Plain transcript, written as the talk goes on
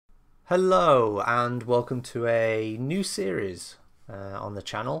Hello and welcome to a new series on the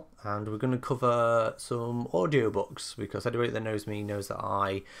channel, and we're going to cover some audiobooks because anybody that knows me knows that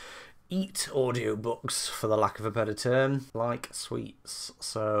I eat audiobooks, for the lack of a better term, like sweets.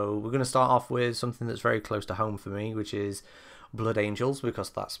 So we're going to start off with something that's very close to home for me, which is Blood Angels, because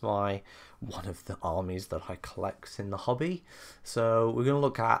that's one of the armies that I collect in the hobby. So we're going to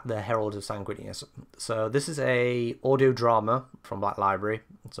look at the Herald of Sanguinius. So this is a audio drama from Black Library.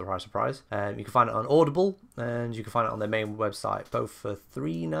 Surprise, surprise. You can find it on Audible and you can find it on their main website, both for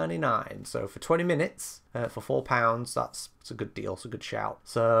 $3.99. So for 20 minutes, for £4, that's a good deal. It's a good shout.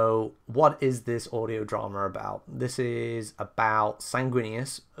 So what is this audio drama about? This is about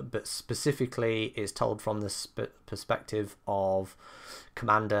Sanguinius, but specifically is told from the perspective of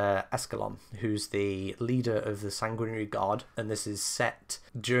Commander Azkaellon, who's the leader of the Sanguinary Guard, and this is set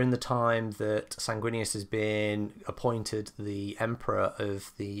during the time that Sanguinius has been appointed the Emperor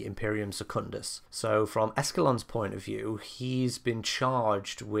of the Imperium Secundus. So from Azkaellon's point of view, he's been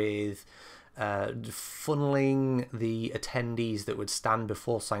charged with funneling the attendees that would stand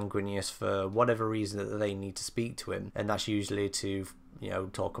before Sanguinius for whatever reason that they need to speak to him, and that's usually to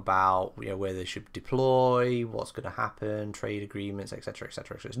talk about where they should deploy, what's going to happen, trade agreements, etc,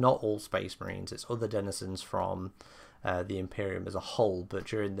 etc. So it's not all Space Marines, it's other denizens from the Imperium as a whole. But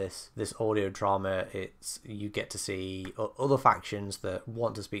during this audio drama, you get to see other factions that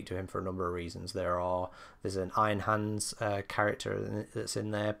want to speak to him for a number of reasons. There's an Iron Hands character that's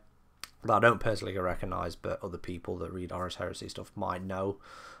in there that I don't personally recognise, but other people that read Horus Heresy stuff might know.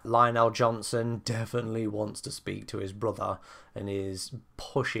 Lionel Johnson definitely wants to speak to his brother and is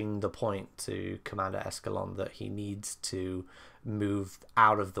pushing the point to Commander Azkaellon that he needs to move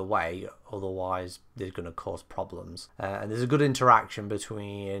out of the way, otherwise they're going to cause problems. And there's a good interaction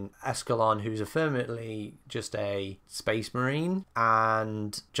between Azkaellon, who's affirmatively just a Space Marine,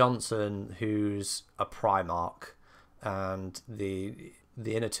 and Johnson, who's a primarch, and the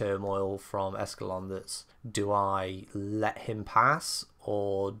inner turmoil from Azkaellon that's, do I let him pass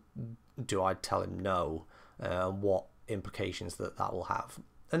or do I tell him no? What implications that will have.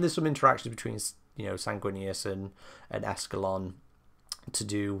 And there's some interactions between Sanguinius and Azkaellon to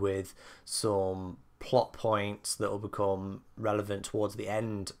do with some plot points that will become relevant towards the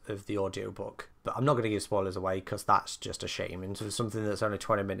end of the audiobook. But I'm not going to give spoilers away because that's just a shame. And for something that's only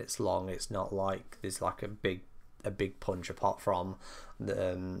 20 minutes long, it's not like there's like a big punch apart from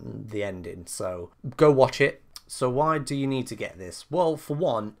the ending. So go watch it. So why do you need to get this? Well, for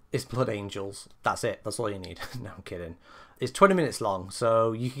one, it's Blood Angels. That's it. That's all you need. No, I'm kidding. It's 20 minutes long,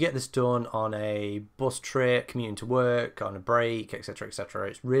 so you can get this done on a bus trip, commuting to work, on a break, etc, etc.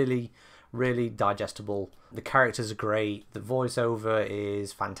 It's really digestible. The characters are great. The voiceover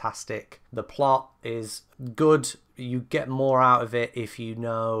is fantastic. The plot is good. You get more out of it if you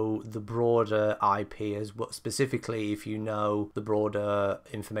know the broader IP, as well, specifically if you know the broader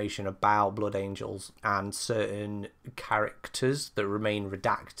information about Blood Angels and certain characters that remain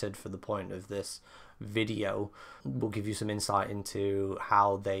redacted for the point of this video. Will give you some insight into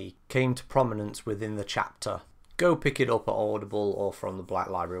how they came to prominence within the chapter. Go pick it up at Audible or from the Black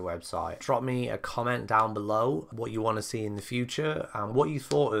Library website. Drop me a comment down below what you want to see in the future and what you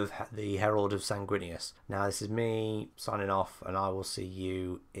thought of the Herald of Sanguinius. Now, this is me signing off, and I will see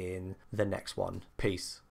you in the next one. Peace.